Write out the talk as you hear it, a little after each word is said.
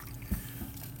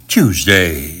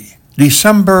Tuesday,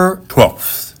 December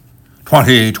 12th,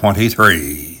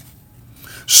 2023.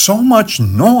 So much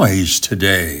noise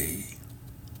today.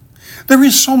 There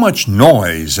is so much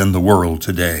noise in the world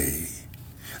today.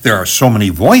 There are so many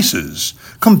voices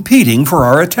competing for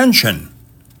our attention.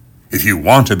 If you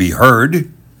want to be heard,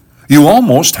 you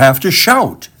almost have to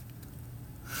shout.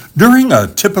 During a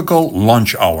typical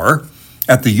lunch hour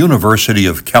at the University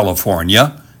of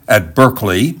California at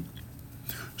Berkeley,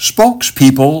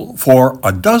 spokespeople for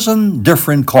a dozen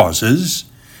different causes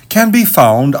can be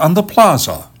found on the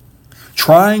plaza,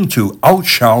 trying to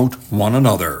outshout one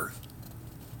another.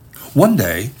 One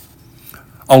day,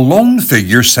 a lone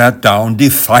figure sat down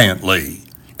defiantly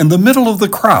in the middle of the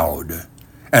crowd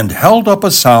and held up a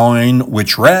sign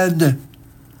which read,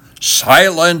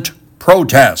 "Silent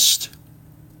Protest."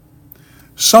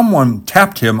 Someone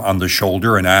tapped him on the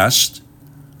shoulder and asked,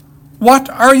 "What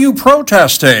are you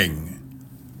protesting?"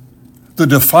 The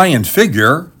defiant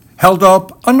figure held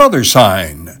up another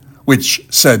sign, which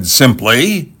said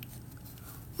simply,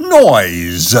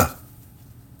 "Noise."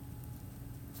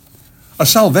 A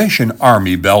Salvation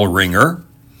Army bell ringer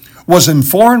was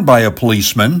informed by a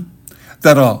policeman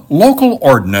that a local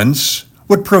ordinance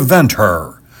would prevent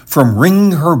her from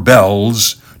ringing her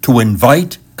bells to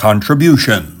invite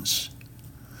contributions.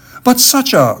 But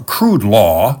such a crude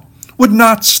law would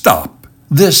not stop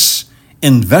this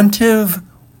inventive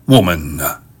woman.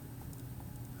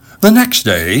 The next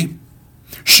day,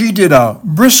 she did a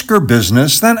brisker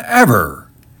business than ever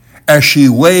as she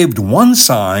waved one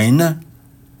sign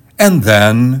and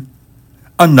then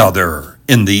another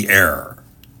in the air.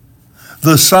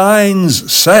 The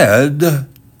signs said,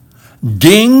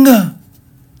 "Ding"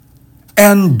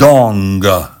 and "Dong."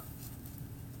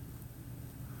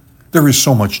 There is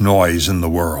so much noise in the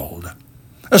world,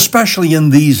 especially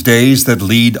in these days that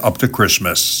lead up to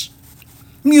Christmas.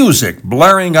 Music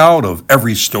blaring out of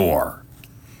every store.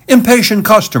 Impatient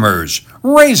customers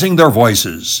raising their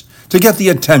voices to get the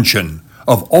attention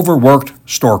of overworked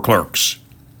store clerks.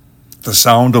 The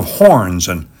sound of horns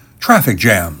and traffic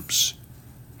jams.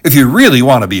 If you really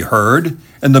want to be heard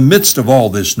in the midst of all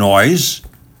this noise,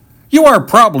 you are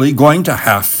probably going to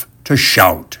have to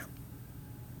shout.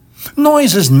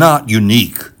 Noise is not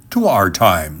unique to our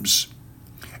times.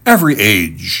 Every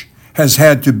age has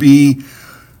had to be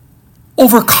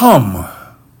overcome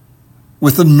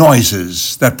with the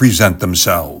noises that present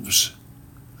themselves.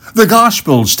 The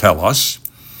Gospels tell us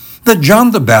that John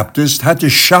the Baptist had to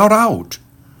shout out,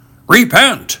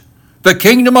 "Repent! The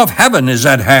kingdom of heaven is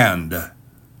at hand."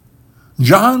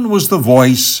 John was the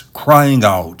voice crying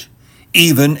out,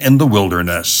 even in the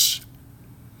wilderness.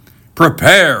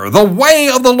 "Prepare the way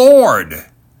of the Lord.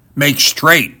 Make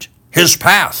straight his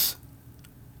path."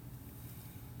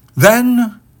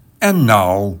 Then and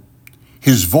now,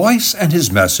 his voice and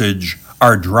his message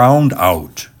are drowned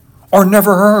out or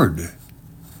never heard.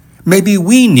 Maybe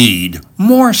we need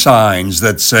more signs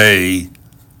that say,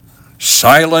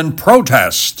 "Silent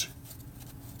Protest,"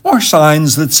 or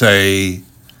signs that say,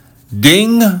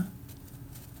 "Ding"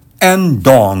 and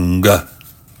 "Dong."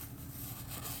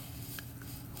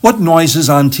 What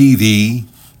noises on TV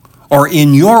or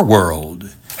in your world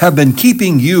have been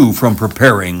keeping you from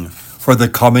preparing for the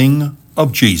coming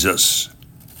of Jesus?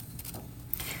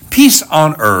 Peace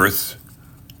on earth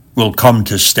will come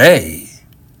to stay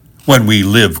when we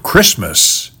live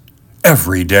Christmas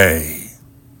every day.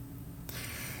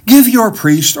 Give your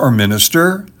priest or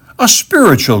minister a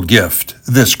spiritual gift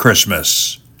this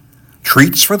Christmas.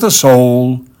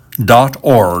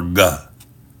 treatsforthesoul.org.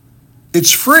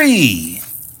 It's free.